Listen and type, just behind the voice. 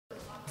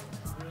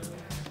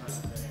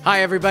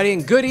Hi everybody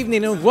and good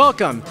evening and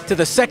welcome to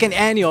the second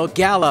annual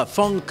Gala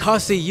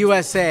Fonkoze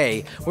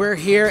USA. We're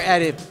here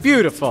at a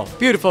beautiful,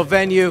 beautiful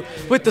venue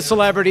with the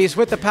celebrities,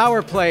 with the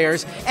power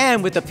players,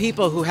 and with the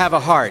people who have a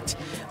heart.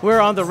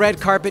 We're on the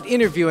red carpet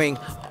interviewing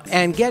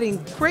and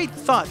getting great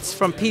thoughts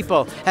from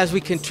people as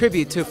we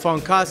contribute to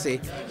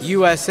Fonkoze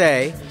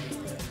USA,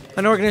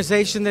 an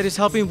organization that is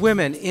helping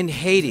women in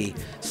Haiti.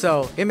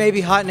 So it may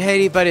be hot in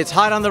Haiti, but it's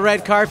hot on the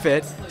red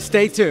carpet.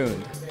 Stay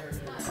tuned.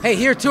 Hey,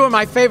 here are two of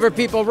my favorite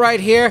people right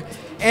here.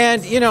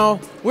 And, you know,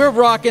 we're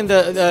rocking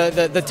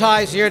the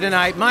ties here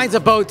tonight. Mine's a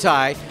bow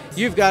tie.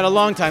 You've got a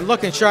long time.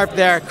 Looking sharp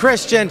there.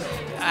 Christian,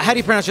 how do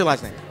you pronounce your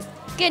last name?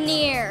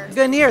 Ganiere.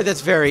 Ganiere,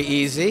 that's very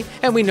easy.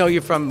 And we know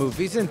you from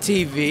movies and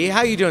TV. How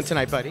are you doing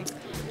tonight, buddy?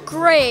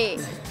 Great.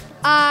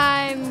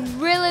 I'm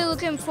really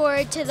looking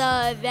forward to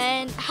the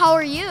event. How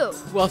are you?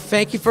 Well,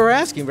 thank you for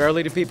asking.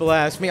 Rarely do people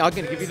ask me. I'm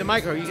going to give you the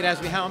microphone. You can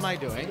ask me, how am I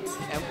doing?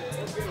 And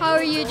how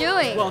are you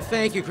doing? well,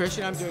 thank you,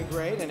 Christian. I'm doing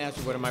great. And ask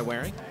me, what am I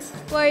wearing?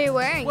 What are you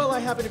wearing? Well, I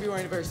happen to be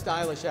wearing a very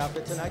stylish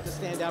outfit tonight to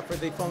stand out for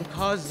the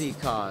Fonkoze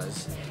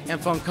cause. And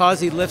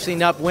Fonkoze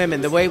lifting up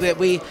women, the way that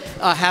we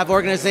have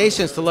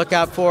organizations to look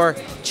out for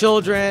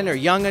children or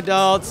young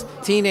adults,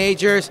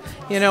 teenagers.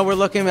 You know, we're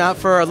looking out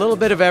for a little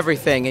bit of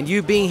everything. And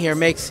you being here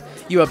makes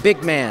you a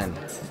big man.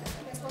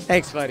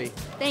 Thanks, buddy.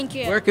 Thank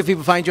you. Where can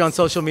people find you on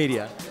social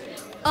media?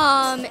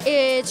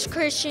 It's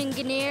Christian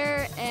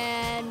Ganiere,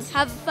 and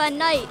have a fun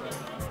night.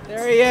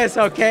 There he is,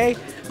 okay?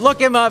 Look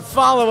him up,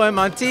 follow him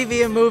on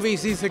TV and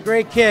movies. He's a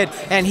great kid,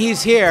 and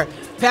he's here,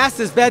 past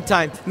his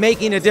bedtime,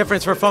 making a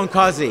difference for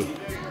Fonkoze.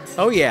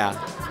 Oh, yeah.